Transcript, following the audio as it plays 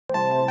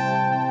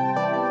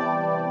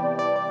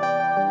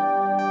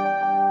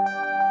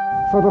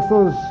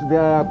Saudações de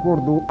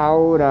acordo à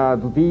hora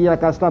do dia.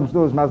 Cá estamos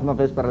hoje mais uma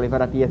vez para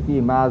levar até assim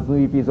mais um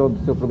episódio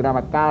do seu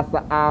programa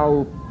Caça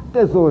ao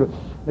Tesouro.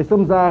 Nós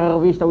somos a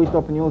revista Uíge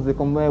e,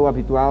 como é o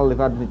habitual,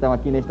 levados então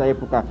aqui nesta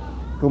época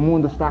que o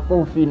mundo está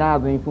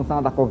confinado em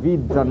função da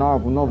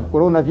Covid-19, o novo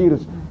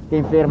coronavírus que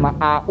enferma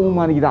a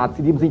humanidade.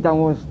 Decidimos então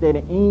hoje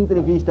ter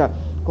entrevista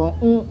com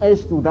um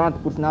estudante,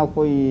 por sinal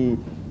foi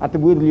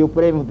atribuído-lhe o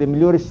prêmio de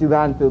melhor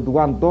estudante do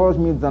ano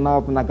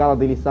 2019 na gala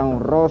de eleição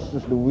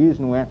Rochas do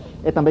Uíge, não é?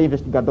 É também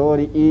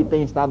investigador e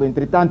tem estado,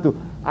 entretanto,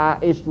 a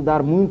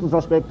estudar muitos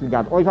aspectos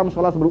ligados. Hoje vamos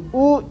falar sobre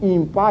o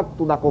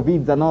impacto da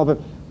Covid-19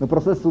 no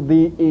processo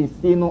de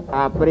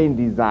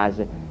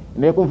ensino-aprendizagem.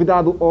 Meu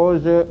convidado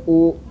hoje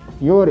o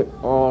senhor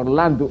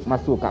Orlando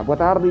Massuka. Boa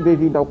tarde e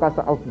bem-vindo ao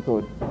Caça ao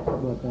Tesouro.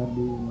 Boa tarde,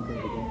 muito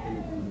obrigado pelo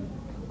convite.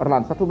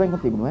 Orlando, está tudo bem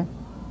contigo, não é?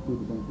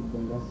 Tudo bem,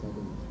 graças a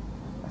Deus.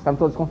 Estamos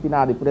todos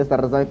confinados e por essa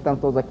razão é que estamos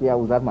todos aqui a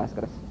usar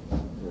máscaras.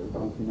 O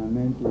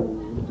confinamento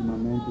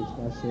ultimamente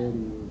está a ser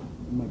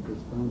uma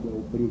questão de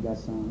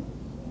obrigação,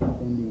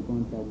 tendo em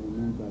conta o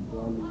momento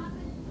atual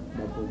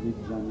da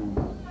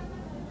Covid-19.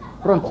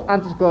 Pronto,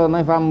 antes que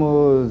nós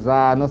vamos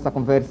à nossa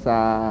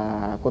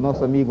conversa com o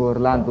nosso amigo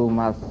Orlando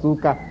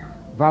Massuka,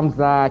 vamos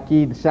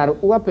aqui deixar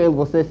o apelo.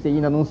 Você, se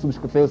ainda não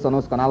subscreveu-se ao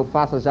nosso canal,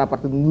 faça já a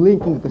partir do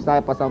link que está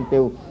a passar no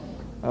teu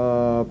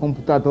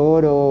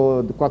computador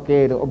ou de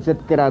qualquer objeto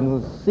que queira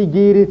nos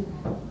seguir.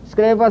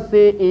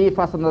 Inscreva-se e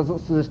faça a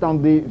sugestão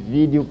de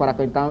vídeo para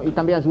cá então e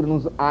também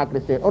ajude-nos a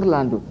crescer.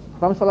 Orlando,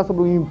 vamos falar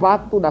sobre o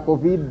impacto da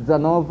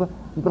Covid-19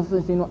 no processo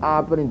de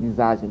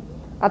ensino-aprendizagem.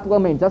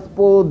 Atualmente, já se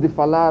pode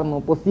falar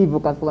no possível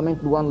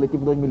cancelamento do ano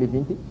letivo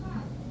 2020?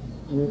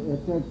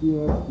 Até aqui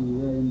eu acho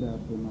que é ainda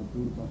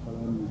prematuro para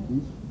falarmos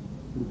disso,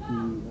 porque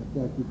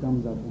até aqui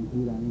estamos a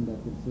cumprir ainda a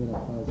terceira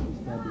fase do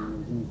estado de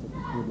emergência que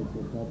foi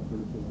decretado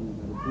pelo Presidente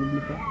da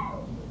República.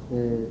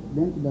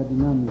 Dentro da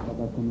dinâmica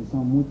da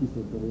Comissão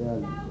Multissetorial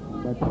de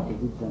Combate à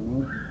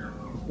Covid-19,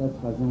 está-se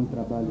fazendo um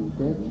trabalho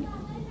interno,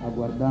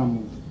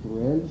 aguardamos por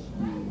eles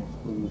que se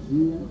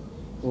pronunciem,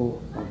 ou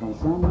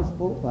avançamos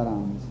ou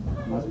paramos,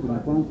 mas por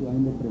enquanto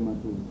ainda é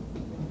prematuro.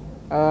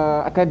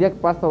 A cada dia que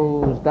passa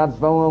os dados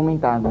vão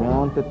aumentando.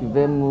 Ontem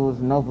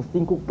tivemos novos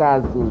 5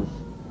 casos.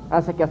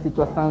 Acha que a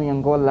situação em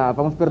Angola,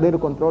 vamos perder o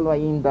controle ou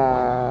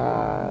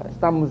ainda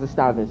estamos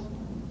estáveis?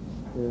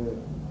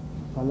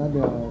 Falar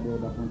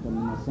da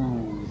contaminação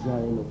já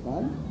é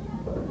local,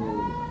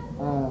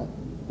 há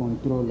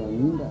controle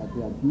ainda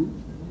até aqui,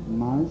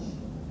 mas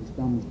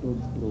estamos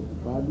todos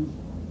preocupados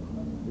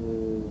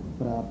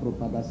para a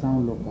propagação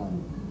local.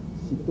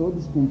 Se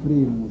todos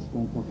cumprirmos com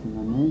o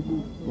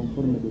confinamento,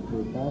 conforme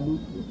decretado,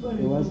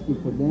 eu acho que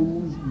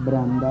podemos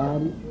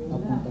brandar a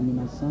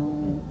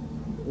contaminação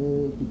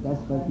que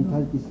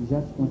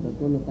já se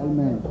constatou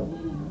localmente,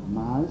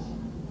 mas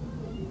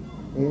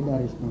é da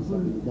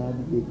responsabilidade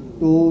de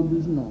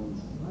todos nós.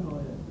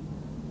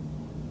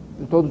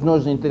 Todos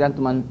nós, entretanto,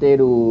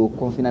 manter o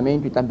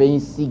confinamento e também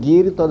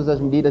seguir todas as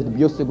medidas de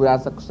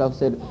biossegurança que estão a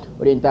ser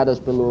orientadas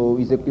pelo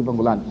Executivo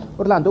angolano.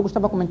 Orlando, eu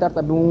gostava de comentar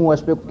também um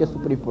aspecto que é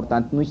super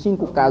importante. Nos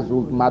 5 casos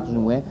ultimados,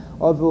 não é?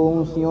 Houve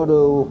um senhor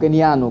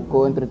queniano que,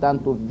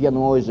 entretanto, vivia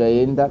hoje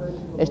ainda.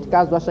 Este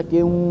caso, acha que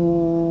é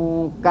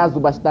um caso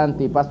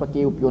bastante, passo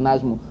aqui o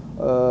pionasmo,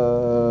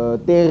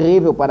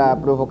 terrível para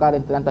provocar,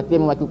 entretanto, aqui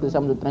mesmo aquilo que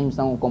chamamos de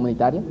transmissão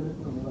comunitária?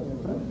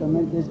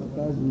 Praticamente este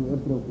caso é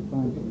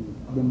preocupante.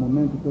 De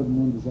momento todo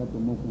mundo já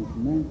tomou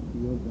conhecimento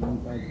que houve um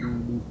caso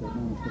de um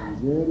cidadão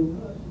estrangeiro,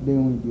 deu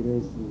um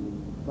endereço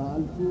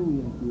falso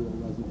e que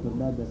as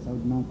autoridades da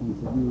saúde não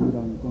conseguiram ir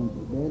ao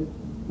encontro dele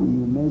e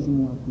o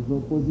mesmo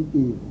acusou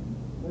positivo.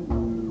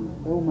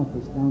 E é uma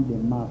questão de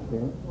má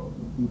fé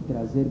e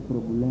trazer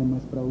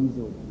problemas para os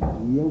outros.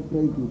 E eu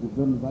creio que o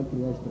governo vai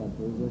criar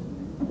estratégias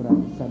para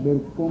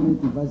saber como é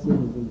que vai ser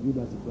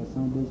resolvida a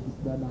situação deste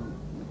cidadão.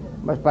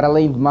 Mas para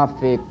além de má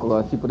fé,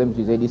 assim podemos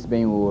dizer, disse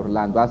bem o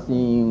Orlando, há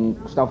assim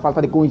questão,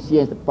 falta de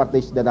consciência por parte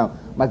deste cidadão,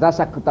 mas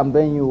acha que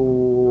também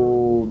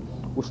o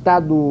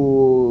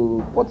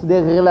Estado pode se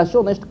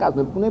relaxou neste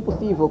caso, porque não é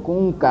possível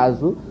com um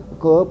caso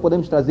que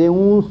podemos trazer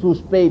um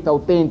suspeito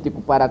autêntico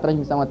para a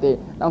transmissão até,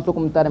 não só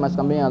comunitária, mas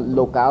também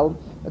local,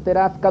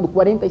 terá ficado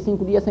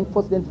 45 dias sem que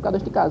fosse identificado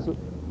este caso.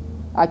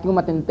 Há aqui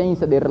uma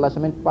tendência de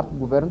relaxamento por parte do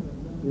governo?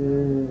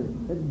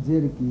 É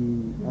dizer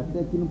que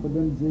até aqui não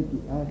podemos dizer que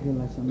há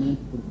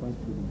relaxamento por parte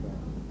do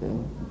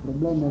governo. O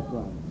problema é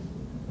claro.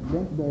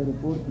 Dentro do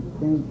aeroporto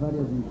tem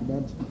várias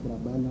entidades que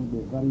trabalham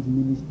de vários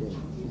ministérios.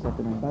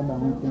 Exatamente. Cada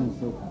um tem o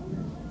seu caso.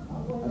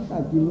 Até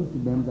aqui não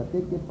sabemos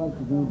até que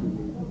parte vem o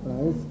direito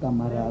para esse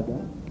camarada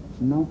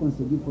não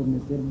conseguir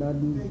fornecer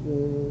dados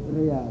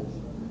reais.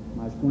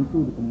 Mas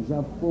contudo, como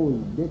já foi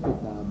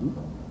detectado,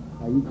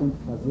 aí tem que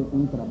fazer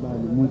um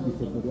trabalho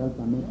multissetorial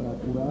também para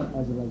apurar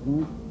as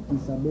razões e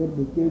saber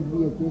de que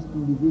via que este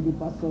indivíduo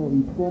passou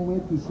e como é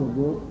que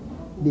chegou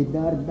de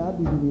dar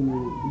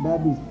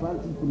dados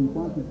falsos por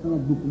enquanto tinha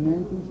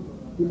documentos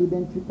que lhe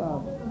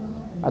identificavam.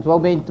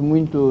 Atualmente,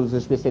 muitos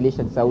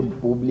especialistas de saúde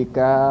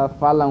pública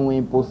falam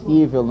em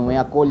possível, não é,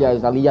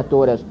 acolhas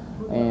aleatórias,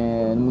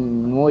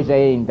 hoje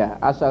ainda.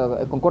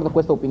 Concorda com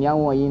essa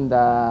opinião ou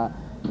ainda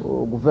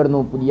o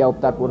governo podia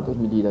optar por outras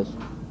medidas?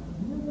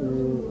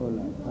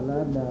 Olha,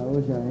 falar da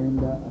hoje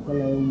ainda, aquela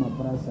é uma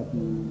praça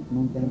que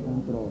não tem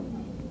controle,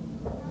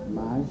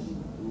 mas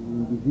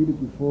o indivíduo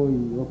que foi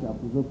ou que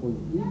acusou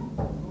positivo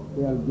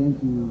é alguém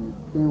que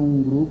tem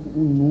um grupo,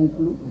 um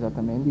núcleo,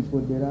 exatamente, que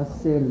poderá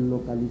ser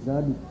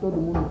localizado e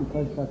todo mundo que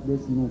faz parte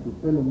desse núcleo,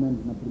 pelo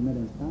menos na primeira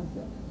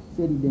instância,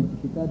 ser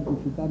identificado e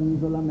ficar no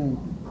isolamento.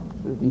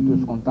 E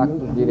os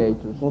contactos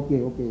direitos. Ok.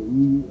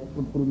 E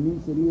por mim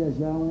seria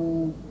já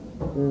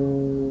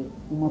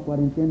uma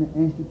quarentena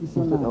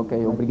institucional.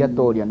 Ok,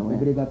 obrigatória, não é?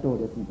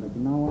 Obrigatória, assim, para que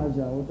não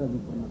haja outras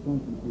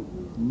informações.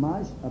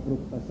 Mas a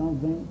preocupação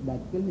vem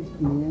daqueles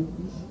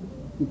clientes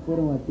que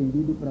foram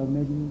atendidos para o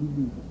mesmo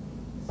indivíduo.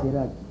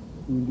 Será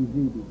que o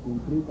indivíduo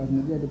cumpriu com as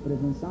medidas de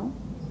prevenção?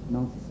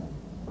 Não se sabe.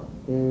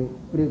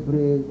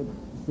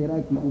 Será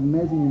que o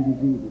mesmo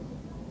indivíduo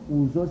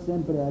usou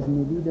sempre as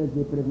medidas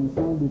de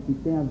prevenção do que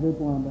tem a ver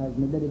com as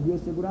medidas de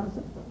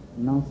biossegurança?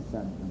 Não se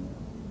sabe também.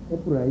 É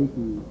por aí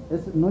que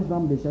nós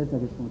vamos deixar essa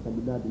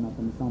responsabilidade na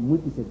comissão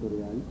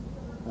multissetorial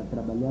a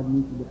trabalhar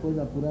nisso, depois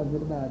apurar a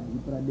verdade e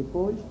para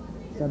depois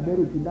saber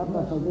o que dá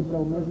para fazer para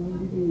o mesmo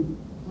indivíduo.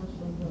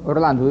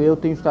 Orlando, eu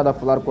tenho estado a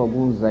falar com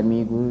alguns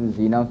amigos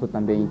e não só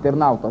também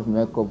internautas, não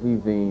é, que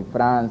vivem em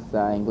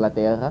França,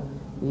 Inglaterra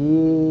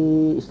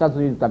e Estados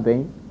Unidos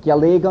também, que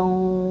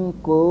alegam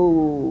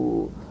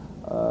que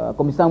a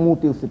comissão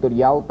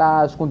multissetorial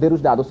está a esconder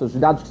os dados, ou seja,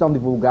 os dados que são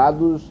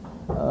divulgados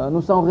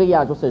não são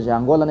reais, ou seja,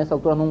 Angola nessa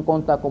altura não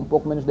conta com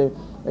pouco menos de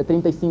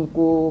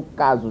 35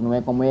 casos, não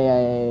é, como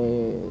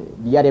é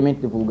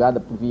diariamente divulgada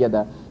por via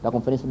da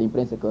conferência de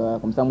imprensa que a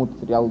Comissão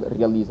Multissetorial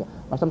realiza.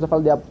 Nós estamos a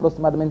falar de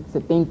aproximadamente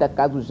 70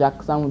 casos já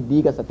que são,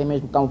 diga-se, até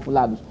mesmo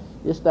camuflados.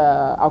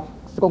 Ao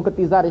se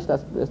concretizar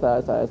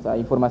essa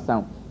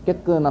informação, o que é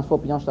que, na sua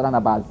opinião, estará na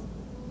base?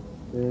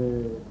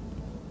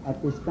 A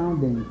questão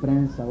da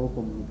imprensa ou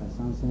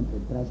comunicação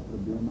sempre traz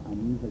problema a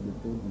nível de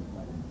todos os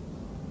países.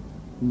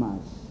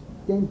 Mas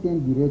quem tem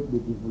direito de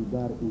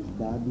divulgar os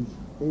dados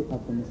é a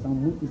comissão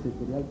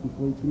multissetorial que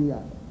foi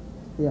criada.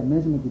 É a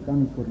mesma que está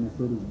nos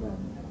fornecer os dados.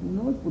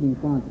 Nós, por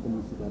enquanto,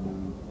 como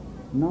cidadãos,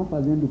 não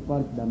fazendo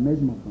parte da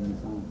mesma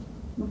comissão,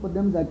 não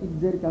podemos aqui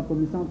dizer que a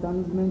comissão está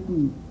nos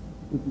mentir.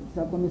 Porque se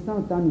a comissão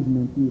está nos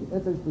mentir,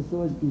 essas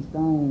pessoas que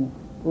estão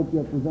ou que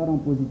acusaram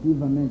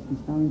positivamente, que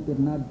estão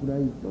internados por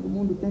aí, todo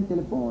mundo tem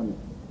telefone,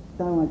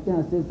 tem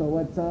acesso ao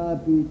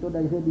WhatsApp,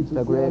 todas as redes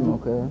sociais,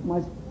 okay.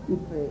 Mas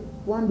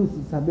quando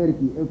se saber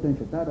que eu estou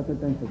infectado,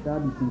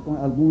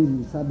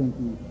 alguns sabem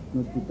que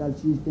no hospital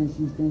X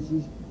tem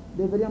X,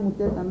 deveríamos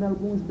ter também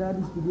alguns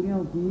dados que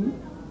diriam que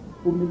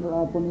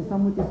a comissão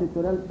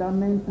multissetorial está a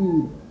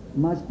mentir.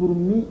 Mas por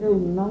mim eu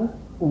não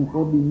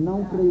concordo e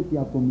não creio que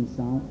a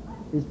comissão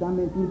está a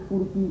mentir,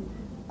 porque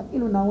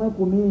aquilo não é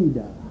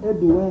comida, é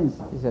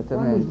doença.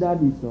 Exatamente. Quando os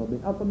dados sobem,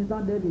 a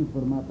comissão deve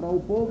informar para o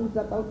povo se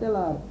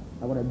acautelar.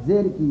 Agora,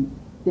 dizer que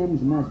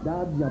temos mais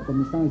dados e a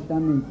comissão está a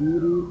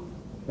mentir,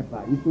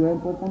 isso é um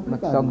pouco complicado. Uma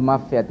questão de má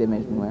fé até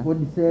mesmo, não é?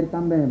 Pode ser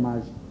também,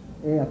 mas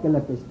é aquela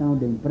questão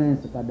da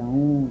imprensa, cada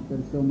um quer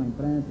ser uma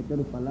imprensa, quer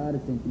falar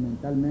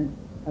sentimentalmente,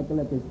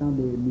 aquela questão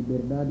de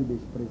liberdade de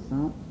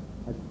expressão.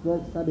 As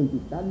pessoas sabem que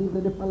está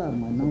livre de falar,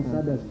 mas não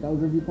sabem as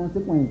causas e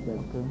consequências.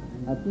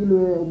 Aquilo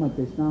é uma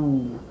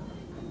questão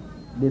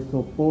de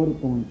sopor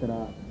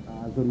contra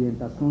as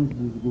orientações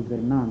dos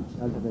governantes,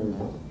 às vezes.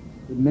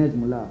 E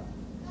mesmo lá,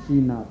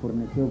 China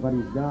forneceu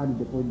vários dados,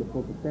 depois de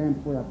pouco tempo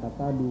foi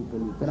atacado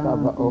pelo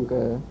Trump,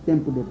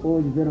 tempo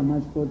depois vieram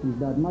mais outros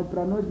dados. Mas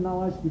para nós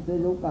não acho que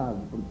seja o caso,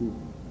 porque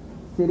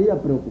seria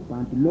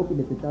preocupante, logo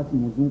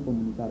detectássemos um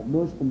comunicar,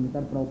 dois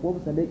comunicar para o povo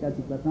saber que a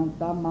situação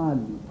está mal,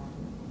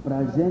 para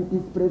a gente se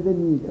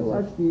prevenir. Eu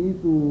acho que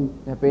isso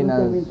é apenas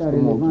não é muito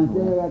relevante,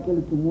 é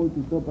aquele tumulto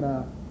só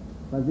para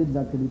fazer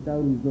desacreditar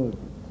os outros.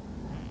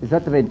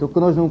 Exatamente, o que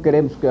nós não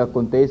queremos que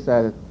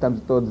aconteça, estamos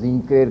todos em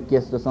querer que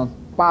a situação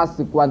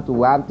passe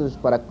quanto antes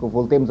para que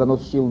voltemos ao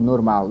nosso estilo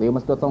normal. É uma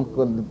situação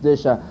que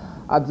deixa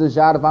a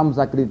desejar, vamos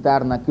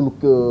acreditar naquilo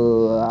que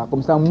a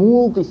Comissão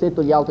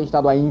Multissetorial tem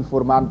estado a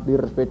informar de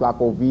respeito à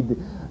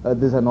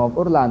Covid-19.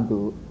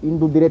 Orlando,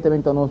 indo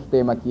diretamente ao nosso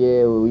tema, que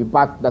é o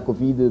impacto da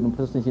Covid no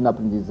processo de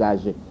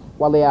ensino-aprendizagem,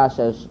 qual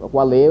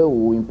é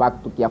o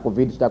impacto que a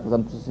Covid está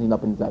causando no processo de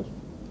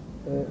ensino-aprendizagem?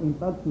 O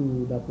impacto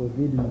da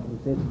Covid no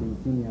processo de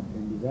ensino e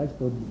aprendizagem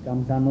todos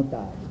estamos a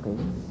notar.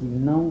 Se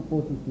não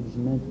fosse o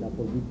surgimento da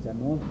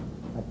Covid-19,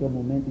 até o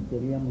momento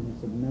teríamos o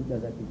segmento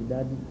das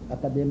atividades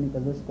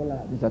acadêmicas ou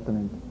escolares.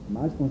 Exatamente.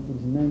 Mas com o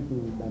surgimento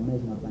da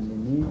mesma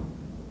pandemia,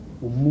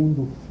 o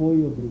mundo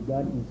foi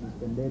obrigado a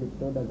suspender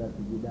todas as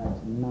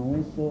atividades, não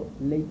é só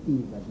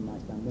leitivas,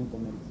 mas também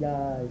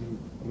comerciais,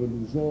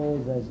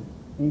 religiosas,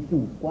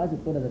 enfim, quase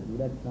todas as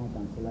atividades são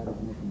canceladas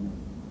nesse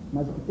momento.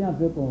 Mas o que tem a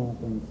ver com o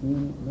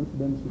ensino, nós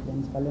sabemos que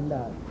temos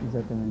calendário.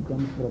 Exatamente.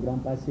 Temos programa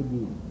para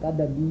seguir.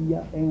 Cada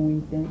dia é um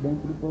item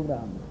dentro do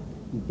programa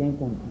e tem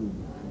conteúdo.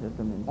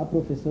 Exatamente. Há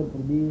professor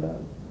por dia,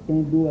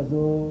 tem 2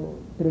 ou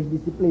 3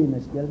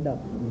 disciplinas que ele dá,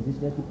 porque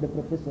existe esse tipo de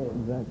professor.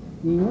 Exato.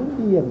 E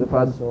um dia que Você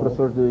fala dos passou,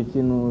 professores do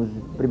ensino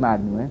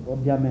primário, não é?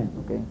 obviamente,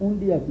 Ok. um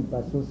dia que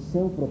passou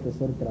sem o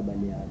professor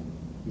trabalhar,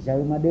 já é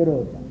uma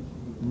derrota.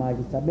 Mas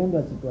sabendo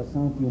a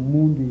situação que o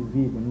mundo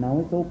vive,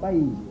 não é só o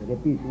país,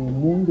 repito, o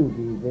mundo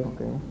vive,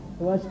 Ok.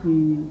 eu acho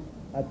que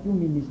aqui o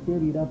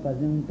Ministério irá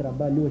fazer um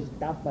trabalho, ou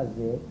está a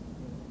fazer,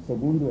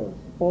 segundo eu,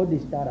 pode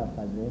estar a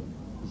fazer,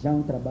 já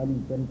um trabalho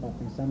interno para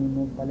pensar no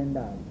novo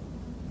calendário.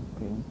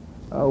 Ok.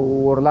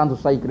 O Orlando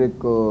sai, creio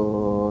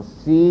que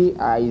se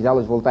as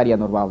aulas voltarem a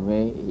normal, não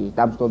é? E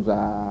estamos todos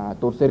a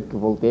torcer que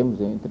voltemos,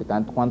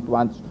 entretanto, quanto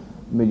antes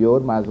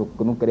melhor, mas o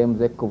que não queremos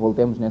é que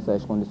voltemos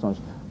nessas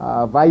condições.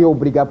 Vai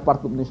obrigar por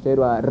parte do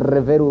Ministério a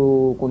rever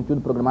o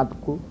conteúdo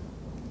programático?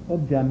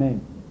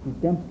 Obviamente, o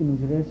tempo que nos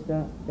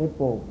resta é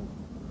pouco,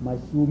 mas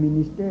se o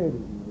Ministério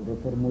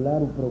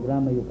reformular o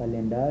programa e o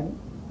calendário,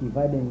 que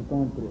vai de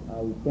encontro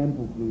ao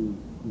tempo que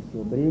se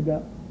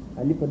obriga,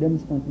 ali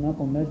podemos continuar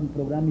com o mesmo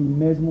programa e o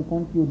mesmo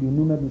conteúdo, e o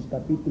número dos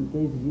capítulos que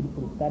é exigido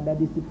por cada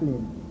disciplina.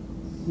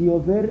 Se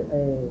houver,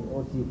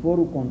 ou se for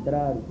o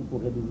contrário, tipo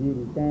reduzir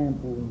o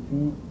tempo,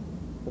 enfim,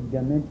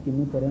 obviamente que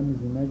não teremos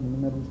o mesmo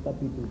número dos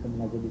capítulos como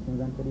nas edições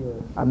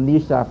anteriores. A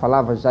ministra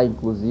falava já,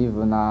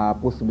 inclusive, na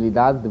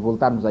possibilidade de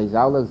voltarmos às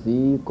aulas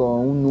e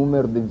com um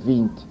número de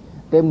 20.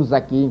 Temos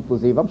aqui,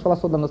 inclusive, vamos falar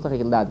só da nossa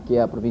realidade, que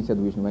é a província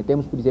do Uíge, não é?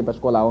 Temos, por exemplo, a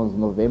escola 11 de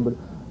novembro,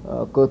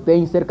 que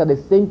tem cerca de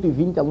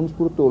 120 alunos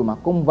por turma.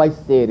 Como vai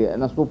ser,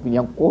 na sua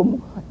opinião,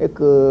 como é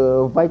que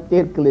vai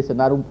ter que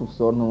lecionar um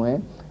professor, não é?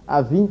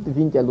 A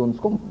 20 alunos.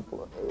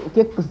 O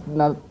que é que,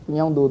 na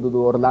opinião do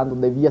Orlando,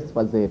 devia-se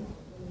fazer?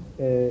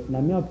 Na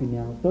minha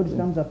opinião, todos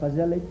estamos a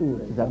fazer a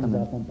leitura, Exatamente. estamos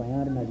a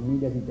acompanhar nas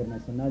mídias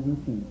internacionais,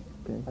 enfim.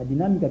 Ok. A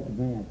dinâmica que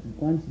vem aqui,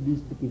 quando se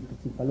disse que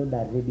se falou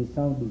da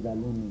redução dos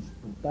alunos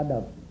por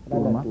cada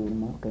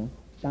turma, Ok.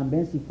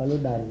 também se falou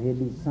da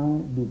redução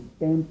do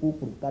tempo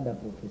por cada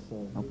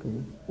professor. Ok.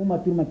 Uma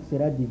turma que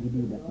será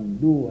dividida em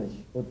 2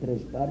 ou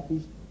 3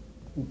 partes,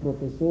 os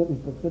professores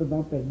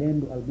vão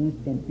perdendo alguns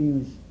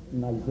tempinhos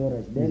nas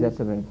horas deles.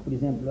 Exatamente. Por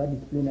exemplo, a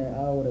disciplina é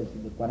a horas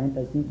de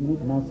 45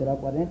 minutos, não será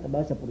 40,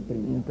 baixa por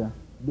 30.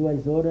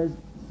 2 horas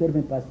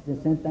servem para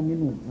 60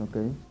 minutos.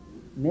 Ok.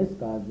 Nesse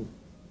caso,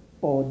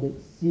 pode,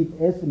 se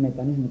esse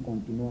mecanismo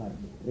continuar,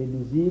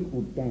 reduzir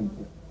o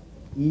tempo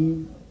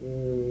e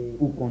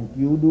o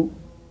conteúdo,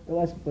 eu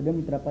acho que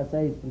podemos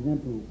ultrapassar isso. Por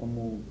exemplo,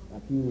 como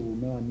aqui o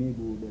meu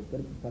amigo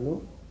doutor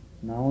falou,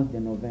 na 11 de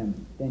novembro,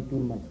 tem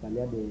turma, se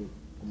calhar, de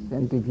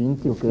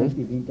 120, ok.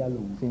 120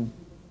 alunos. Sim.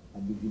 A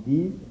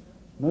dividir,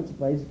 noutros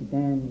países que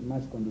têm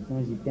mais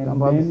condições de ter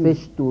Estamos menos...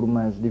 6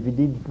 turmas,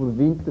 dividido por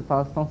 20,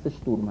 são 6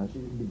 turmas.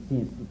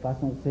 Sim,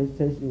 façam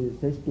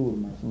 6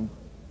 turmas. Sim.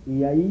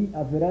 E aí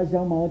haverá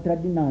já uma outra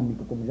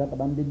dinâmica, como já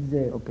acabamos de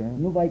dizer. Ok.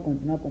 Não vai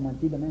continuar como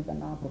antigamente,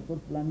 não, professor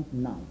fulano,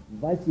 não.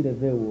 Vai se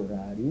rever o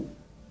horário,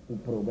 o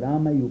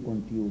programa e o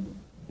conteúdo,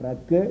 para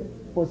que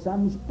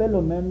possamos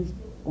pelo menos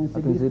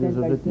conseguir Atingir os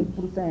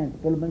 75%,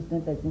 pelo menos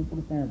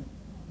 75%.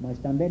 Mas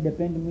também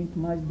depende muito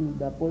mais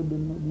do apoio de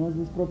nós,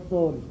 os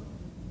professores.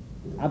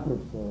 Há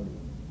professores,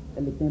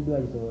 ele tem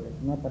 2 horas,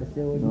 não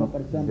apareceu hoje, não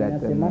apareceu amanhã, a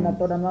Exatamente. semana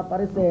toda não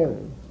apareceu,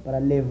 para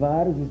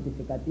levar o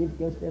justificativo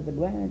que eu esteve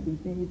doente,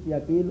 enfim, isso e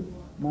aquilo,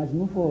 mas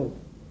não foi.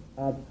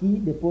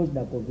 Aqui, depois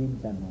da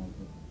Covid-19,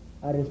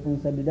 a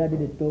responsabilidade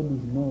de todos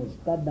nós,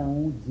 cada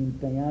um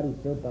desempenhar o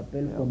seu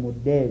papel como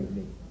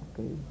deve,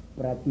 Ok.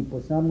 para que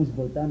possamos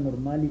voltar ao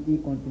normal e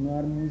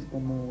continuarmos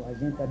como a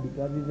gente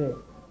habituou a viver.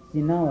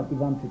 Senão aqui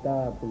vamos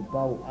ficar a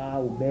culpar o A,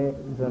 o B,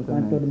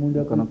 enquanto todo mundo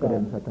é o que não culpado.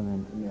 queremos,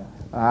 exatamente.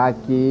 Há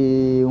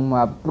aqui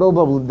uma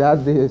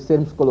probabilidade de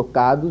sermos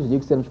colocados,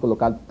 digo sermos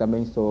colocados porque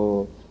também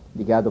sou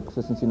ligado ao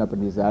processo de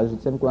ensino-aprendizagem,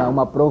 sendo que é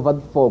uma prova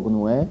de fogo,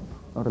 não é,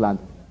 Orlando?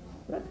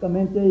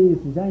 Praticamente é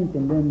isso, já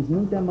entendemos,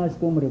 não tem mais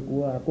como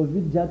recuar. A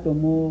Covid já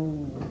tomou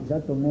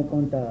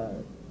conta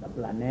do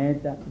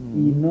planeta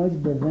e nós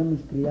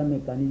devemos criar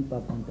mecanismos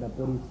para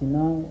contrapor isso,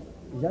 senão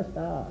já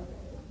está.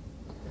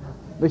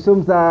 Nós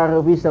somos a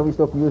revista Uíge,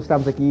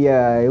 estamos aqui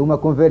em uma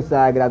conversa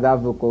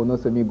agradável com o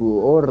nosso amigo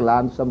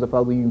Orlando, estamos a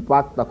falar do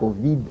impacto da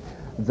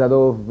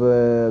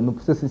Covid-19 no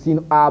processo de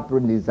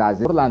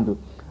ensino-aprendizagem. Orlando,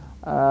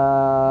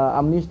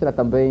 a ministra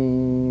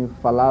também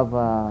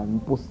falava no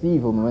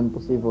possível, não é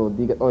possível,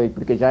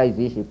 porque já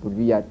existe por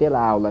via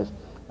teleaulas.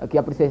 Que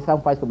apreciação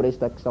faz sobre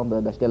esta questão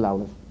das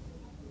teleaulas?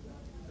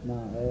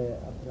 Não,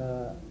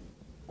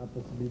 a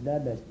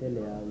possibilidade das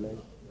teleaulas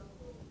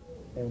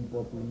é um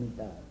pouco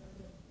limitada.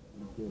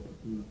 Porque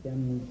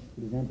temos,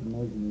 por exemplo,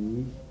 nós no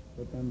Uíge,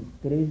 temos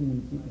 3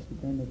 municípios que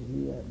têm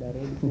energia da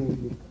rede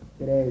pública.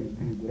 3,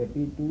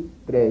 repito.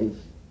 3.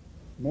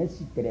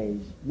 Nesses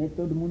 3, nem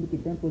todo mundo que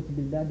tem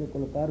possibilidade de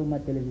colocar uma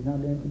televisão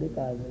dentro de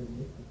casa.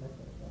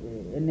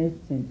 É nesse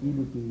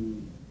sentido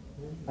que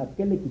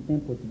aquele que tem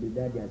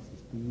possibilidade de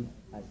assistir,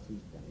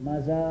 assista.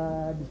 Mas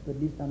há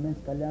desperdício também,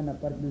 se calhar, na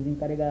parte dos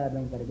encarregados.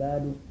 O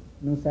encarregado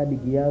não sabe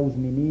guiar os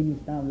meninos,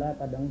 estão lá,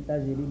 cada um está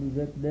gerindo do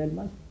jeito dele,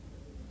 mas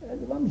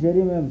vamos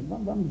gerir mesmo,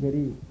 vamos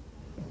gerir.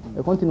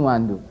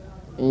 Continuando,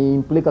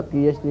 implica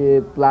que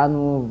este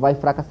plano vai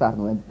fracassar,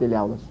 não é? De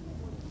teleaulas.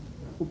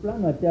 O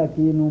plano até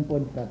aqui não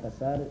pode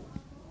fracassar,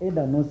 é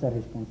da nossa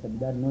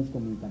responsabilidade, nós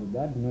como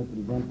encarregados, nós, por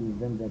exemplo,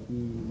 vivemos aqui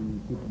no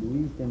município do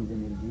Uíge, temos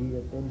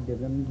energia, todos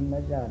devemos nos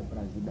engajar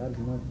para ajudar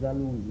os nossos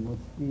alunos, os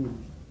nossos filhos.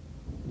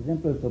 Por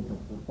exemplo, eu sou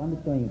professor, quando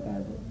estou em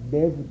casa,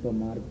 devo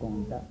tomar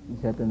conta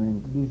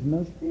Exatamente. dos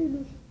meus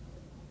filhos.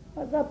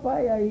 Mas,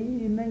 pai,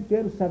 aí nem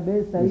quero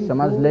saber sair. Os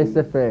chamados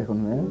laissez-faire,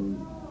 não é?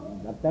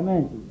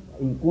 Exatamente.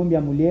 Incumbe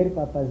a mulher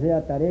para fazer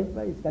a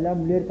tarefa e se calhar a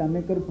mulher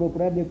também quer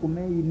procurar de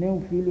comer e nem o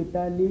filho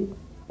está ali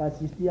para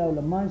assistir a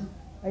aula. Mas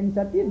a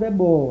iniciativa é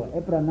boa, é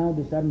para não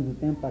deixarmos o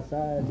tempo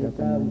passar,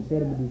 deixar o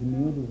cérebro dos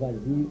miúdos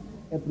vazio.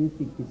 É por isso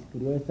que se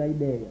criou essa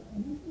ideia.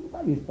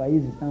 Vários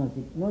países estão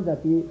assim. Nós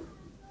aqui,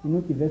 se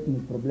não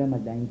tivéssemos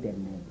problemas da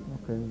internet,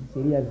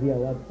 seria via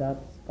WhatsApp,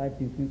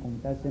 Skype, enfim, como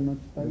está sendo em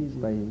outros países.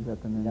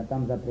 Exatamente. Já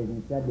estamos a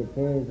presenciar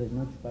defesas em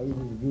outros países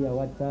via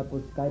WhatsApp ou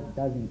Skype,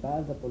 estás em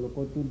casa,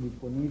 colocou tudo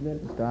disponível,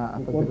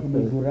 o corpo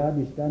do jurado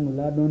está no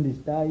lado onde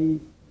está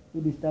e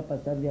tudo está a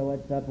passar via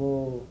WhatsApp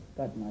ou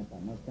Skype. Mas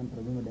nós temos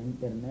problema da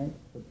internet,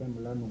 só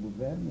temos lá no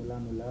governo, lá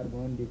no largo,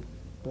 onde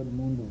todo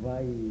mundo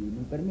vai,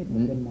 não permite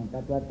você montar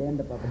a tua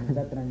tenda para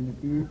começar a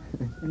transmitir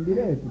em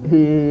direto. Né?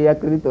 E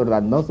acredito,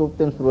 Orlando, não só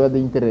temos problemas de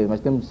internet,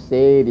 mas temos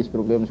sérios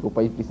problemas que o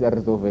país precisa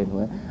resolver,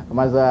 não é?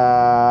 Mas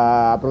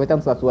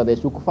aproveitando a sua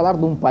deixa, o que falar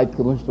de um pai que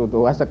não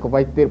estudou, acha que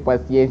vai ter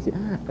paciência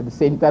de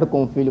sentar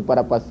com o filho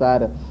para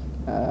passar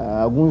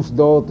alguns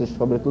dotes,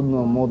 sobretudo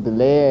no modo de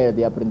ler,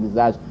 de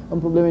aprendizagem, é um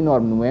problema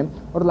enorme, não é?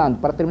 Orlando,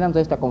 para terminarmos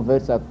esta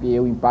conversa, que é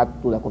o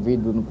impacto da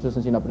Covid no processo de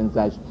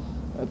ensino-aprendizagem,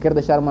 quero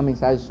deixar uma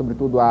mensagem,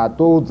 sobretudo, a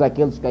todos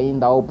aqueles que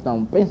ainda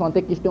optam, pensam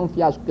até que isto é um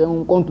fiasco, que é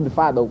um conto de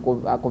fada,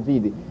 a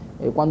Covid,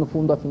 quando no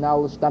fundo,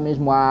 afinal, está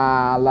mesmo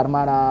a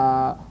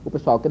alarmar o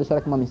pessoal. Quero deixar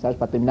aqui uma mensagem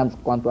para terminarmos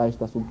quanto a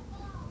este assunto.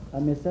 A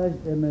mensagem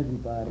é mesmo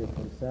para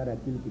reforçar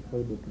aquilo que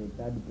foi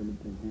decretado pelo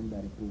Presidente da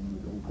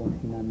República, o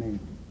confinamento,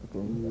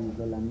 o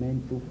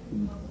isolamento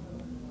físico.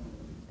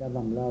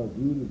 Estávamos lá a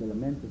ouvir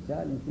isolamento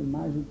social, enfim,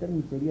 mas o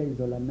termo seria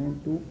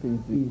isolamento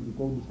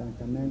físico ou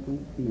distanciamento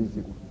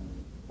físico.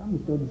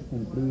 Vamos todos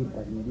cumprir com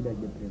as medidas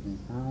de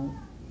prevenção,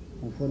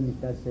 conforme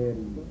está a ser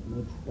em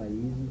outros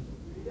países.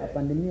 A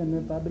pandemia não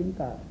é para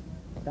brincar.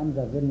 Estamos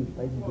a ver nos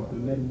países do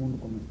primeiro mundo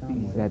como estão.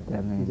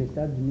 Exatamente. Os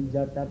Estados Unidos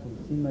já está por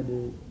cima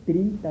de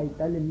 30 e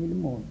tal mil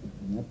mortos.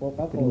 Não é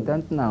pouca coisa.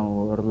 Tanto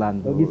não,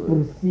 Orlando. Eu disse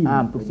por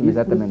cima. Por cima,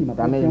 exatamente. Por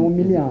cima, 1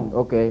 milhão.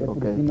 Ok. Por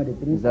cima de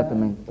 30.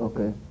 Exatamente,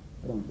 ok.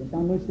 Pronto.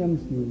 Então nós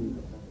temos que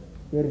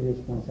ter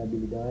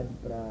responsabilidade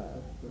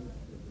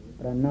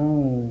para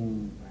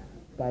não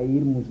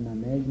cairmos na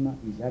mesma,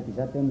 e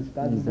já temos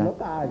casos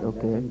locais,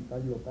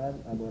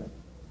 agora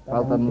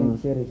cada um tem que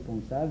ser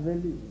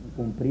responsável,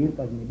 cumprir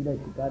com as medidas,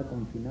 ficar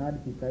confinado,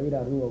 se sair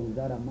à rua,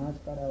 usar a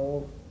máscara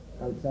ou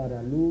calçar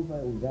a luva,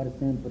 usar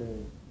sempre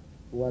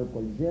o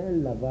álcool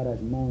gel, lavar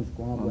as mãos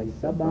com água e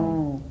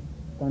sabão,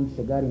 quando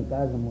chegar em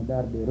casa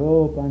mudar de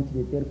roupa, antes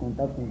de ter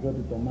contato com os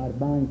outros tomar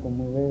banho,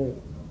 como é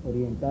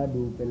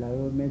orientado pela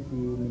OMS e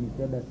o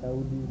Ministério da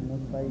Saúde do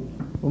nosso país.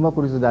 Uma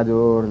curiosidade,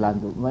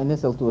 Orlando, mas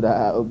nessa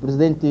altura o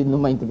presidente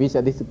numa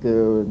entrevista disse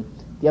que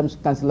tínhamos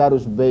que cancelar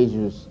os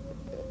beijos.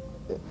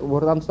 O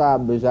Orlando está a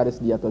beijar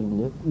esse dia a tuas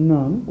mulheres?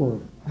 Não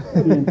posso.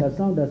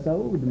 Orientação da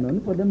saúde, não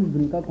podemos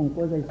brincar com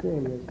coisas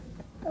sérias.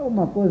 É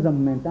uma coisa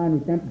momentânea, o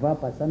tempo vai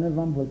passar, nós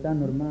vamos voltar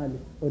normal.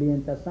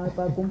 Orientação é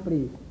para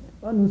cumprir.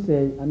 Eu não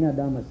sei, a minha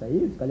dama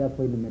saiu, se calhar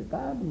foi no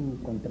mercado,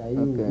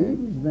 contraiu o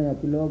vírus, vem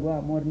aqui logo,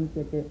 amor, não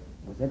sei o quê.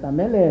 Você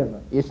também leva.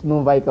 Isso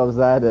não vai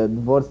causar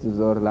divórcios,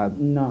 Orlando?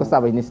 Não. Você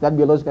sabe, as necessidades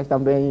biológicas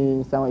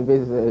também são, às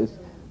vezes,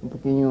 um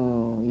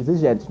pouquinho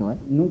exigentes, não é?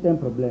 Não tem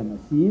problema.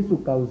 Se isso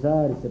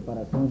causar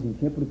separações,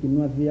 enfim, é porque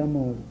não havia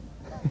amor.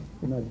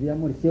 Não havia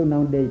amor. Se eu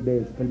não dei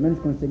beijo, pelo menos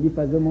consegui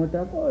fazer uma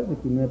outra coisa,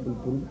 que não é pelo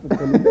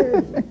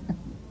beijo.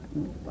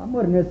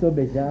 Amor não é só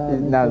beijar.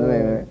 Não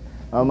é.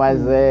 Mas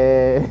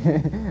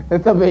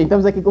também,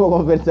 estamos aqui com uma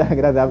conversa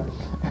agradável.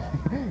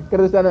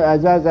 Quero deixar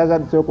já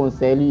do seu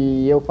conselho,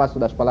 e eu faço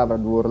das palavras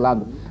do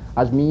Orlando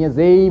as minhas.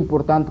 É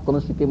importante que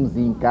nós fiquemos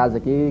em casa,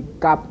 que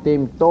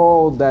captemos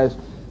todas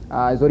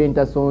as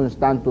orientações,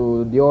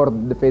 tanto de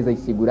ordem de defesa e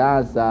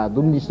segurança,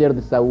 do Ministério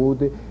da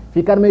Saúde.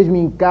 Ficar mesmo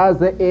em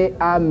casa é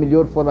a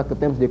melhor forma que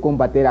temos de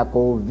combater a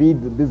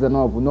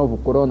Covid-19, o novo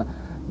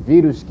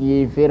coronavírus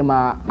que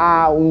enferma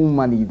a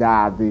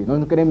humanidade. Nós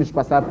não queremos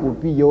passar por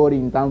pior,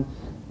 então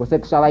você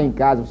que está lá em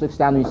casa, você que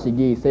está a nos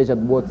seguir, seja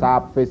do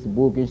WhatsApp,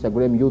 Facebook,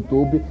 Instagram,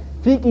 YouTube,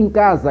 fique em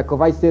casa que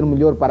vai ser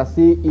melhor para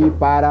si e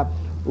para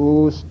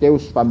os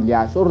teus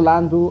familiares.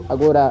 Orlando,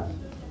 agora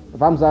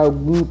vamos a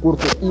um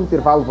curto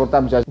intervalo,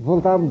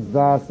 voltamos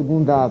à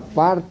segunda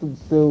parte do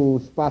seu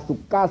espaço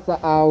Caça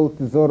ao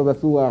Tesouro da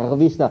sua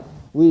revista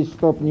Uíge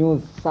Top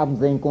News.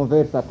 Estamos em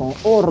conversa com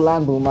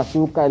Orlando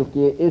Massuka, ele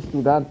que é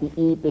estudante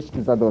e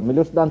pesquisador.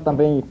 Melhor estudante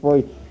também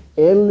foi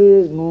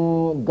ele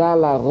no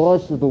Gala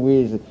Roxo do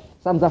Uíge.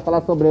 Estamos a falar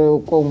sobre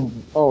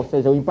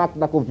o impacto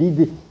da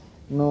Covid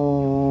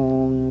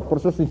no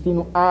processo de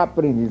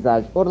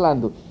ensino-aprendizagem.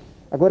 Orlando,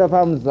 Agora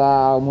vamos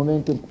ao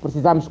momento em que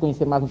precisamos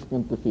conhecer mais um pouquinho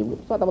do perfil. O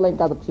pessoal estava lá em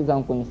casa,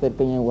 precisam conhecer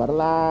quem é o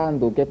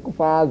Orlando, o que é que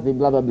faz e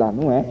blá blá blá,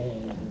 não é?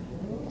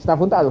 Está à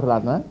vontade,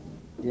 Orlando, não é?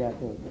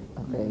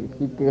 Ok,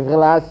 fique,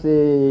 relaxe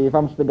e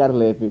vamos pegar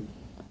leve.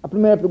 A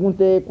primeira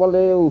pergunta é: qual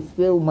é o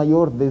seu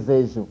maior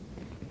desejo?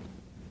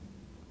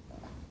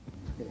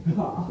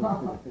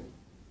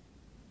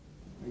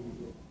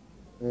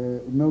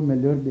 O meu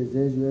melhor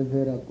desejo é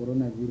ver a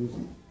coronavírus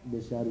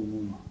deixar o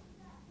mundo.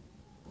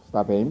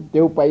 Está bem.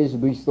 Teu país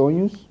dos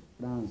sonhos?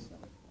 França.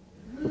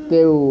 O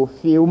teu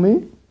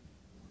filme?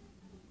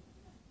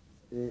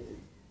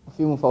 O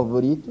filme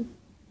favorito?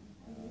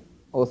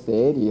 Ou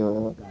série?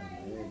 Ou...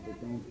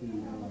 Tem um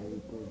filme aí,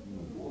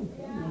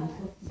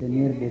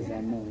 Seigneur des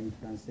Anneaux, em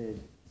francês.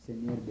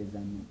 Seigneur des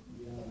Anneaux.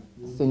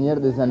 Senhor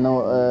dos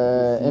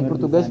Anéis, em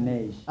português? Dos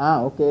Anéis.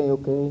 Ah, ok.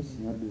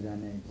 Senhor dos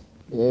Anéis.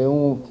 É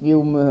um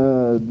filme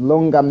de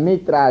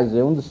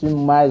longa-metragem, um dos filmes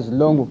mais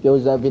longos que eu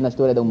já vi na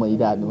história da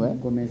humanidade, não é?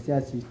 Comecei a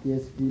assistir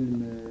esse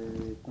filme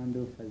quando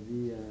eu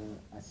fazia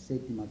a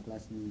 7ª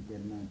classe no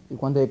internato. E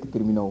quando é que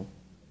terminou?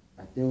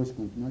 Até hoje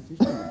continuo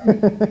assistindo.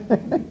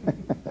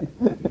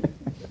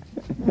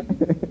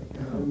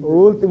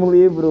 O último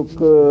livro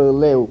que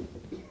leu?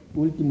 O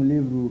último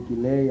livro que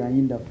leio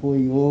ainda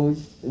foi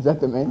hoje.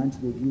 Exatamente. Antes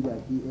de vir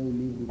aqui, é o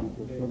livro do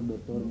professor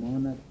Dr.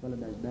 Mona, que fala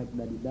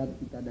da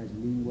didática das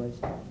línguas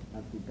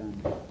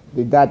africanas.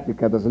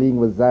 Didática das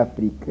línguas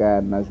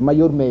africanas.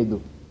 Maior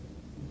medo?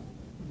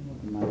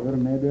 O maior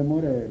medo é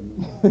morrer.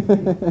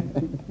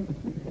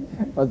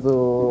 Mas o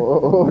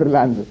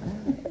Orlando,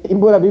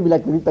 embora a Bíblia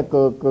acredita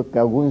que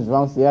alguns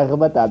vão ser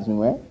arrebatados,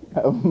 não é?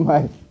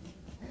 Mas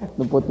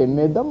não pode ter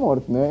medo da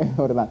morte, não é,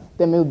 Orlando?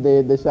 Tem medo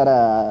de deixar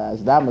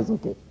as damas ou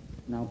quê?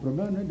 Não, o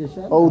problema não é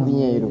deixar. Ou não, o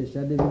dinheiro? É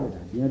deixar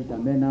dinheiro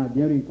também, não.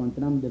 Dinheiro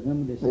encontramos,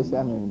 devemos deixar.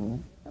 Deixar mesmo, não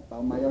é?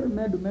 O maior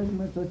medo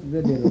mesmo é só se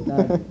ver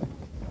derrotado.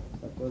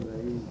 Essa coisa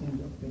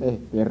aí.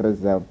 Tem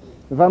razão.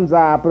 Vamos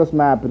à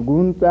próxima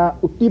pergunta.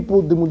 O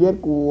tipo de mulher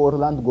que o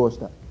Orlando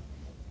gosta?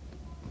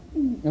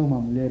 É uma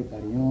mulher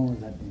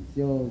carinhosa,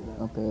 atenciosa.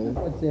 Ok.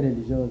 Pode ser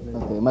religiosa.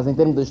 Ok. Mas em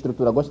termos de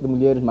estrutura, gosta de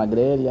mulheres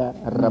magrelhas,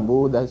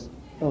 rabudas?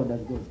 Todas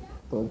gosto.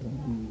 Todas.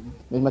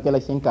 Mesmo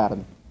aquelas sem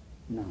carne?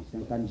 Não,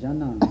 sem carne já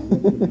não.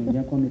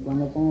 Ninguém come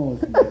quanga com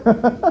osso.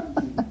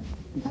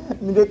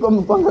 Ninguém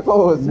come panga com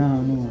osso?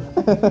 Não.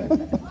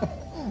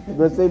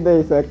 Gostei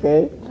disso,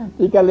 ok?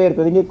 Fica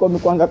alerta, ninguém come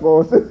quanga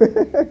com osso.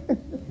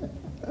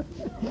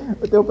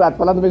 O teu prato,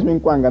 falando mesmo em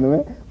quanga, não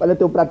é? Qual é o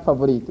teu prato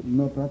favorito? O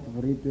meu prato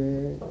favorito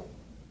é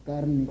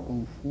carne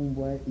com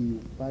fumba e o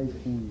pai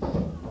fundo.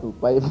 O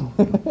pai...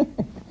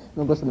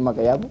 Não gosta de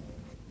macaiabo?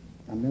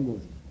 Também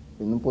gosto.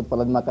 Eu não pode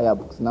falar de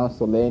macaiabo, porque senão é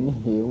solene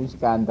e um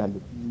escândalo.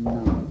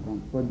 Não,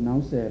 pode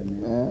não ser,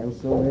 né? É? Eu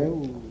sou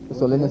eu. O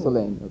solene é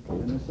solene, ok.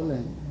 Solene é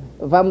solene.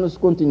 Vamos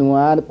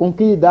continuar. Com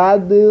que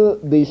idade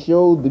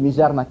deixou de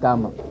mijar na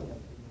cama?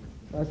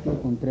 Acho que é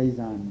com 3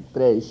 anos.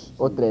 3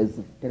 ou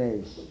 13?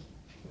 3.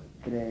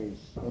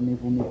 Eu me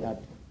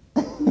vomitado.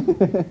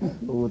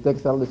 O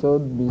Texal deixou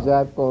de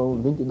mijar com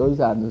 22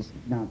 anos.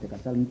 Não, o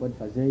Texal não pode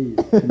fazer isso.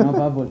 Senão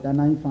vai voltar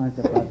na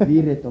infância para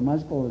vir retomar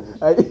as coisas.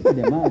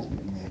 Demais.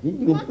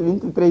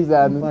 23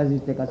 anos. Não faz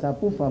isso, Texal,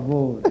 por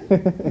favor.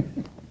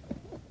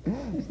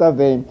 Está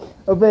bem.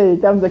 Bem,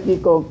 estamos aqui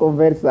com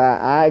conversa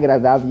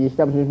agradável e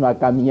estamos mesmo a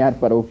caminhar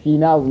para o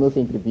final da nossa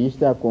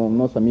entrevista com o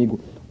nosso amigo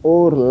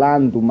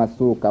Orlando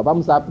Massuka.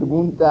 Vamos à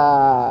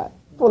pergunta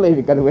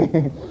polêmica, não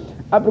é?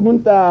 A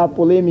pergunta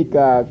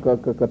polêmica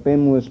que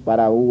temos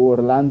para o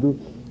Orlando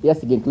é a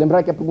seguinte.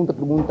 Lembrar que a pergunta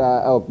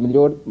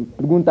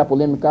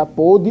polêmica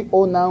pode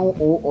ou não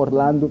o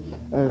Orlando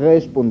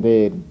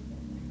responder.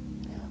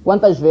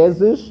 Quantas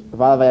vezes,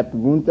 vai a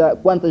pergunta,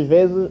 quantas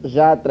vezes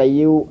já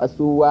traiu a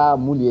sua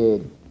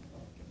mulher?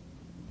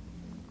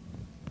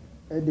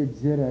 É de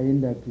dizer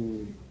ainda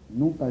que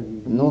nunca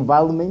vivi... Não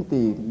vale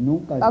mentir.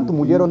 Nunca Tanto vivi,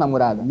 mulher ou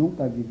namorada?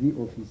 Nunca vivi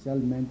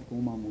oficialmente com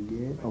uma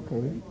mulher Ok.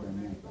 dentro da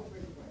minha casa.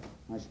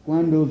 Mas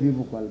quando eu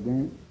vivo com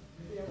alguém,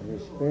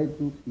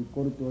 respeito e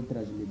corto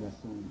outras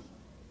ligações.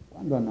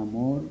 Quando há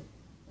namoro,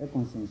 é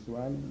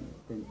consensual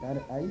tentar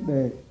aí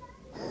bem.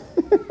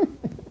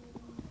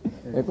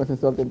 É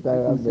consensual tentar...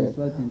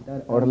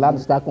 tentar Orlando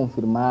está a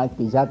confirmar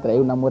que já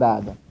traiu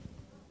namorada.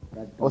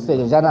 praticamente. Ou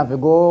seja, já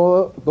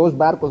navegou 2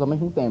 barcos ao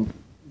mesmo tempo.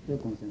 Isso é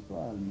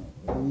consensual,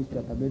 não? É isso que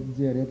eu acabei de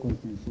dizer, é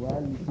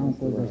consensual, são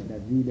coisas da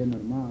vida, é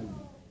normal.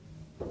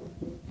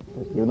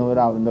 É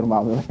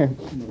normal, não é?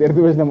 Ter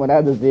 2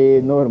 namoradas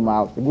é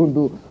normal.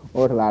 Segundo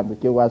Orlando,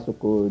 que eu acho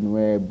que não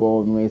é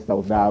bom, não é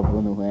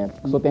saudável, não é?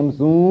 Só temos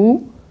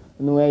um,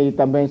 não é? E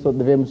também só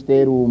devemos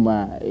ter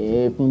uma.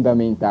 É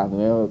fundamental,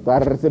 não é?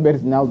 Para receber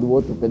sinal do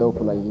outro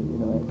pedófilo aí,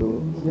 não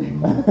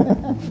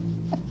é?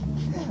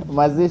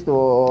 Mas isto,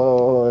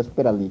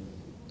 espera ali.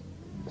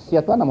 Se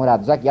a tua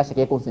namorada, já que acha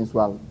que é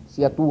consensual,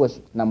 se a tua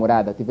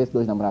namorada tivesse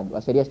 2 namorados,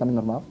 acharias também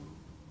normal?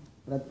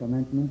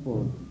 Praticamente não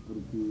pode,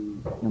 porque...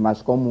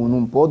 Mas como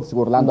não pode, se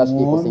Orlando acha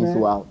que é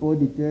consensual.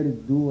 Pode ter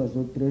 2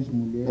 ou 3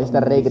 mulheres. Esta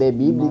regra é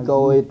bíblica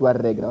ou é tua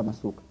regra,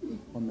 Massuka?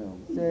 A meu,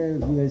 você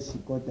viu as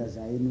chicotas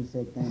aí, não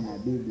sei quem na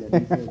Bíblia,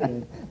 não sei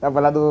quem. Está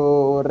falando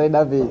do rei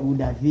Davi. O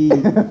Davi.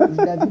 Os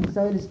Davi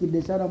são eles que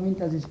deixaram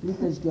muitas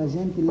escritas que a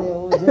gente lê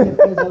hoje. Ele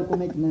fez algo,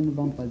 como é que nós não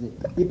vamos fazer?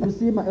 E por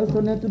cima, eu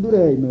sou neto do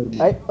rei, meu irmão.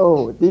 Ai,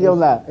 oh, digam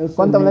lá,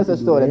 conta-me essa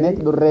história,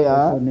 neto do rei.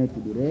 Eu sou neto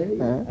do rei,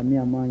 a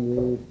minha mãe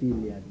é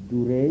filha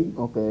do rei.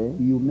 Ok.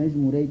 E o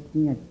mesmo rei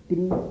tinha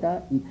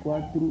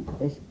 34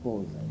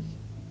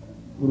 esposas.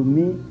 Por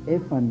mim, é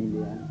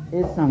familiar,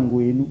 é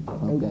sanguíneo,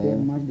 eu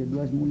tenho mais de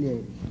 2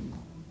 mulheres.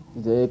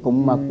 É como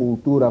uma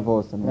cultura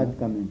vossa, não é?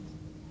 Praticamente.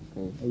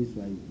 É isso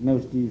aí.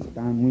 Meus tios,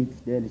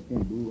 muitos deles têm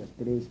 2,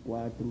 3,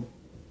 4.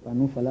 Para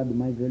não falar do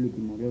mais velho que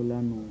morreu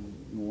lá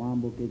no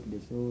Ambo, que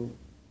deixou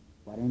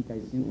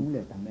 45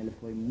 mulheres. Também ele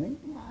foi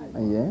muito mais.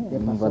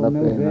 Não vale a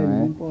pena,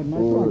 não é?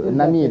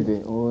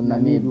 O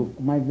Namibe.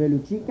 O mais velho,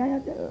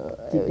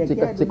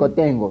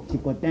 Chicotengo.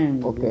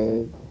 Chicotengo.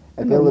 Ok.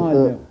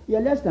 E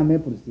aliás também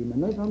por cima,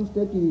 nós vamos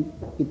ter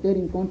que ter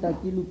em conta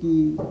aquilo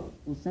que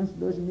o censo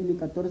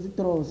 2014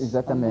 trouxe.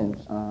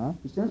 Exatamente.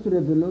 O censo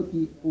revelou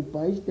que o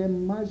país tem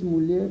mais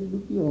mulheres do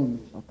que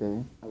homens. Ok.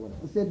 Agora,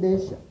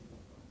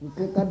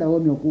 cada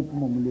homem ocupa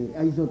uma mulher,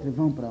 aí os outros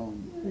vão para onde?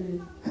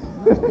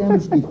 Nós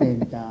temos que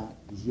tentar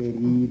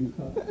gerir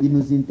e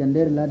nos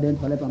entender lá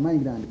dentro. Falei para a mãe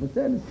grande,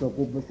 você não se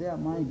preocupe, você é a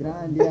mãe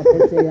grande, a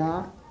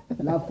PCA,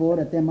 lá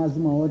fora tem mais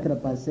uma outra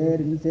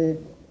parceira, não sei,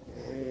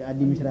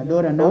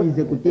 administradora não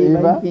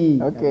executiva, enfim,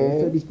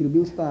 só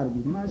distribuir os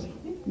cargos, mas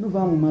não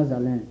vamos mais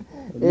além.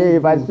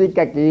 Mas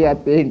fica aqui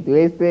atento,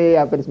 essa é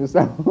a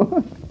percepção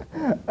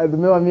do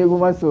meu amigo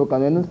Massuka,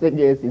 eu não sei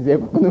que esse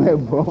exemplo não é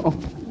bom.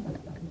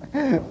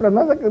 Para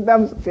nós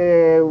acreditamos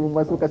que o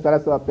Massuka estará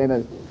só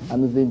apenas a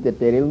nos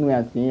entreter, ele não é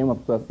assim, é uma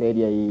pessoa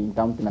séria e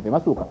então tem a ver.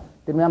 Massuka,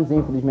 terminamos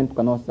infelizmente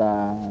com a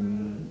nossa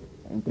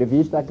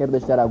entrevista, quero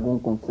deixar algum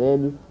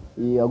conselho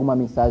e alguma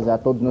mensagem a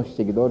todos os nossos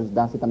seguidores,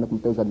 dança também com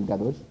teus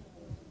admiradores?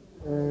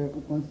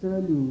 O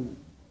conselho,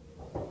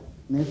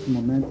 nesse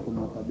momento,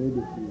 como acabei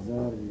de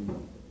frisar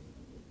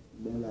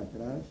bem lá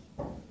atrás,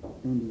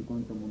 tendo em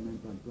conta o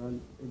momento atual,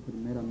 é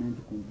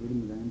primeiramente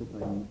cumprirmos ainda com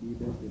as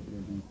medidas de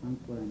prevenção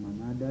que foram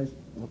emanadas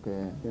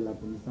pela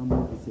Comissão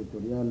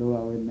Multissetorial ou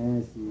a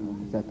OMS e o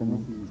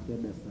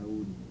Ministério da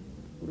Saúde.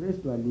 O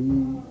resto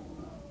ali,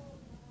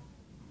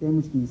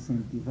 temos que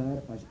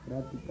incentivar as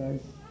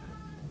práticas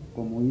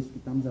como isso que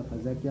estamos a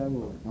fazer aqui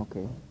agora.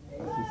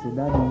 A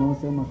sociedade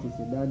nossa é uma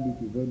sociedade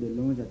que veio de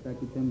longe, até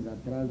que temos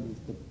atrasos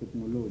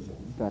tecnológicos.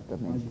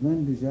 Mas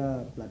vendo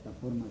já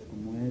plataformas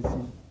como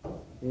essas,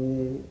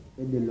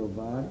 é de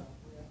louvar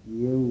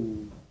e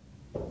eu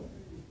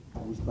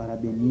os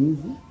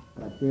parabenizo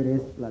para ter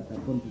essa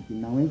plataforma, porque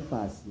não é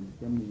fácil.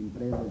 Temos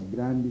empresas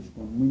grandes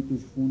com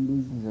muitos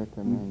fundos,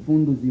 e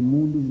fundos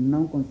imundos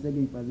não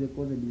conseguem fazer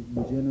coisas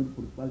do gênero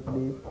por falta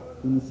de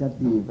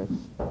iniciativas.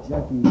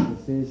 Já que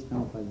vocês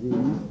estão a fazer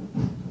isso,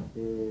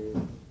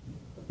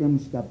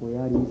 temos que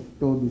apoiar isso,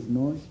 todos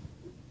nós,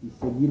 e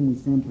seguirmos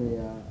sempre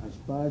as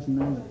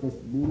páginas,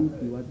 Facebook,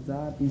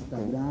 WhatsApp,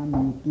 Instagram,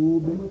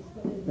 YouTube,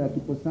 para que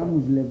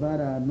possamos levar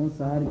a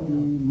nossa arte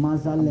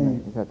mais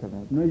além.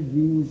 Nós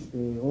vimos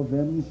ou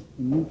vemos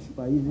em muitos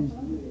países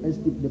esse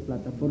tipo de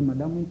plataforma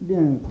dá muito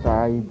dinheiro.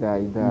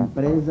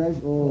 Empresas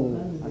ou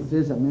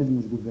seja mesmo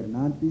os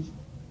governantes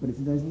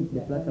precisam desse tipo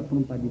de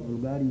plataforma para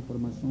divulgar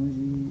informações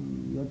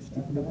e outros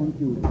tipos de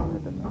conteúdo.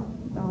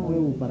 Então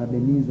eu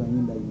parabenizo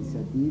ainda a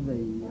iniciativa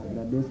e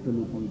agradeço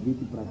pelo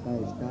convite para cá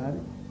estar.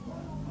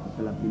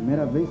 Pela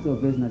primeira vez que eu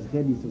vejo nas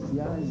redes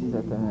sociais,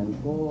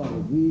 publicou a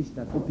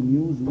revista Top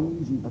News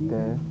Uíge,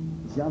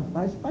 já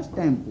faz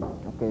tempo.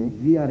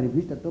 Vi a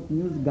revista Top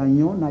News,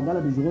 ganhou na Gala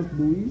dos Rostos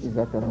do Uíge,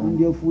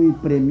 onde eu fui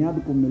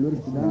premiado como melhor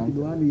estudante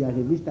do ano e a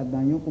revista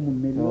ganhou como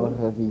melhor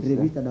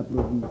revista da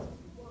província.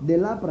 De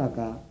lá para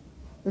cá,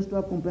 eu estou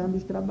acompanhando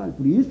os trabalhos.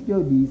 Por isso que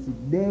eu disse,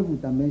 devo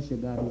também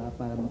chegar lá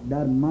para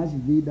dar mais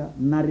vida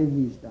na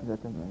revista.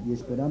 E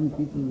esperamos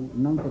que isso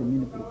não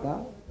termine por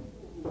cá.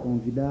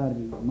 Convidar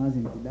mais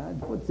entidades,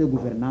 pode ser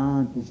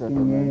governantes,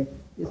 quem é,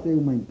 isso é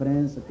uma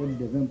imprensa, todos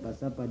devemos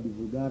passar para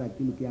divulgar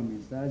aquilo que é a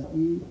mensagem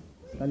e,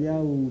 se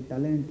calhar, o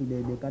talento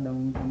de cada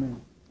um também.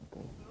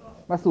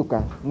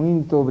 Massuka,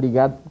 muito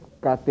obrigado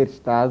por ter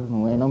estado.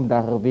 Em nome da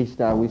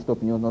revista Uíge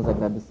Opinião, nós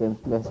agradecemos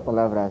pelas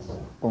palavras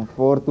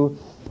conforto.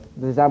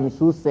 Desejamos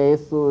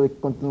sucesso e que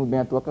continue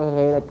bem a tua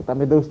carreira, que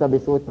também Deus te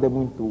abençoe, te dê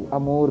muito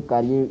amor,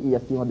 carinho e,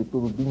 acima de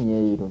tudo,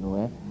 dinheiro, não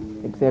é?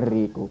 Tem que ser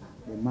rico.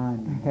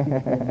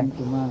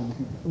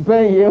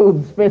 Bem, eu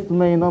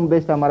despeço-me em nome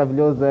desta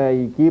maravilhosa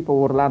equipa. O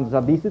Orlando já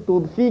disse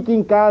tudo. Fique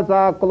em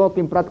casa, coloque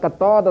em prática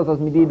todas as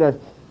medidas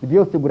de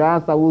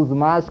biossegurança, use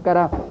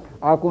máscara,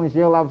 álcool em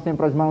gel, lave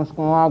sempre as mãos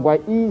com água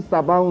e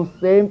sabão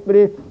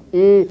sempre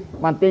e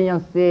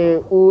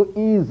mantenha-se o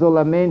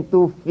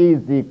isolamento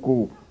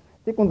físico.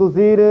 Se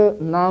conduzir,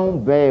 não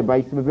beba,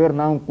 e se beber,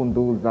 não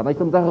conduza. Nós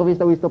somos a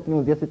revista Uíge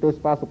Opinião e esse é o teu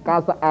espaço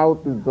Caça ao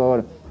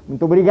Tesouro.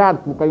 Muito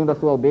obrigado pelo carinho da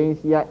sua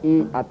audiência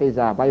e até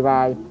já. Bye,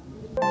 bye.